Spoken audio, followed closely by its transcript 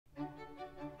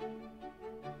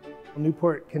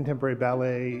Newport Contemporary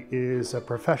Ballet is a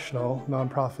professional,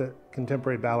 nonprofit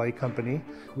contemporary ballet company.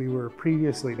 We were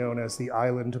previously known as the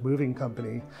Island Moving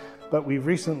Company, but we've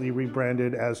recently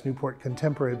rebranded as Newport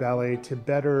Contemporary Ballet to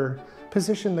better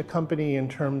position the company in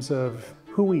terms of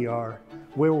who we are,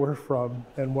 where we're from,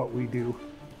 and what we do.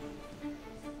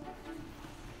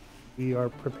 We are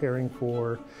preparing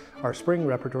for our spring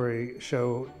repertory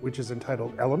show, which is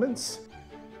entitled Elements.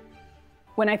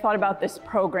 When I thought about this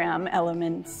program,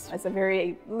 Elements, as a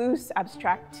very loose,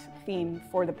 abstract theme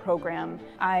for the program,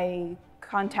 I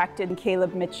contacted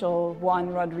Caleb Mitchell, Juan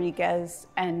Rodriguez,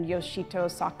 and Yoshito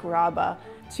Sakuraba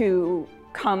to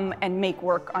come and make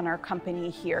work on our company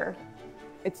here.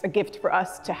 It's a gift for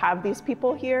us to have these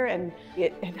people here, and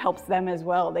it helps them as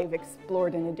well. They've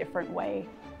explored in a different way.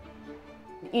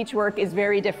 Each work is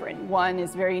very different. One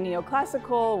is very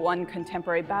neoclassical, one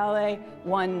contemporary ballet,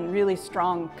 one really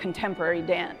strong contemporary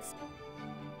dance.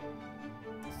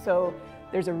 So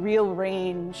there's a real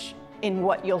range in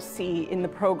what you'll see in the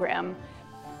program.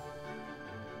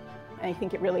 And I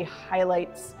think it really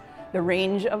highlights the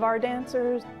range of our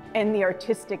dancers and the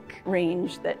artistic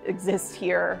range that exists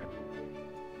here.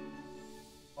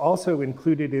 Also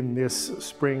included in this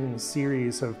spring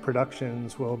series of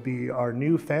productions will be our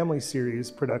new family series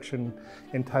production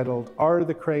entitled Are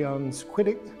the Crayons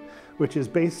Quitting?, which is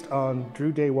based on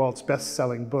Drew Daywalt's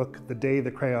best-selling book, The Day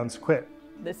the Crayons Quit.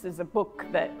 This is a book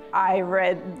that I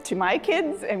read to my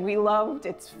kids and we loved.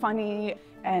 It's funny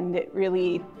and it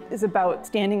really is about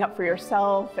standing up for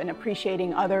yourself and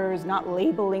appreciating others, not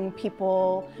labeling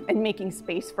people, and making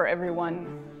space for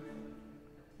everyone.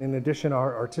 In addition,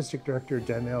 our artistic director,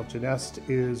 Danielle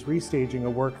is restaging a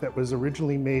work that was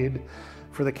originally made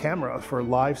for the camera for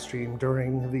live stream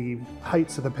during the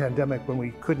heights of the pandemic when we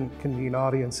couldn't convene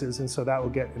audiences, and so that will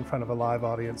get in front of a live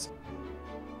audience.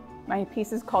 My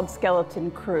piece is called Skeleton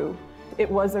Crew.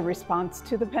 It was a response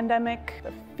to the pandemic,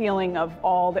 the feeling of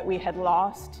all that we had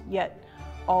lost, yet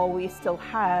all we still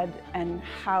had, and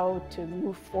how to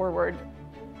move forward.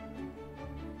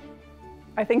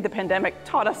 I think the pandemic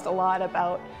taught us a lot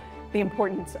about the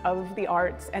importance of the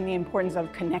arts and the importance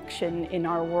of connection in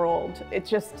our world. It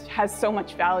just has so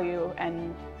much value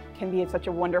and can be such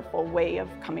a wonderful way of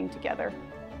coming together.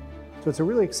 So it's a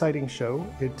really exciting show.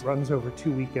 It runs over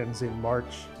 2 weekends in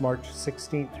March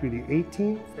 16th through the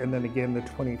 18th, and then again the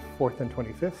 24th and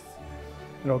 25th.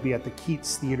 And it'll be at the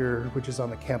Keats Theater, which is on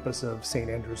the campus of St.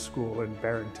 Andrew's School in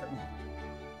Barrington.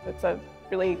 It's a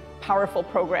really powerful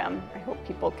program. I hope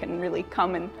people can really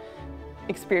come and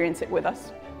experience it with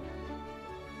us.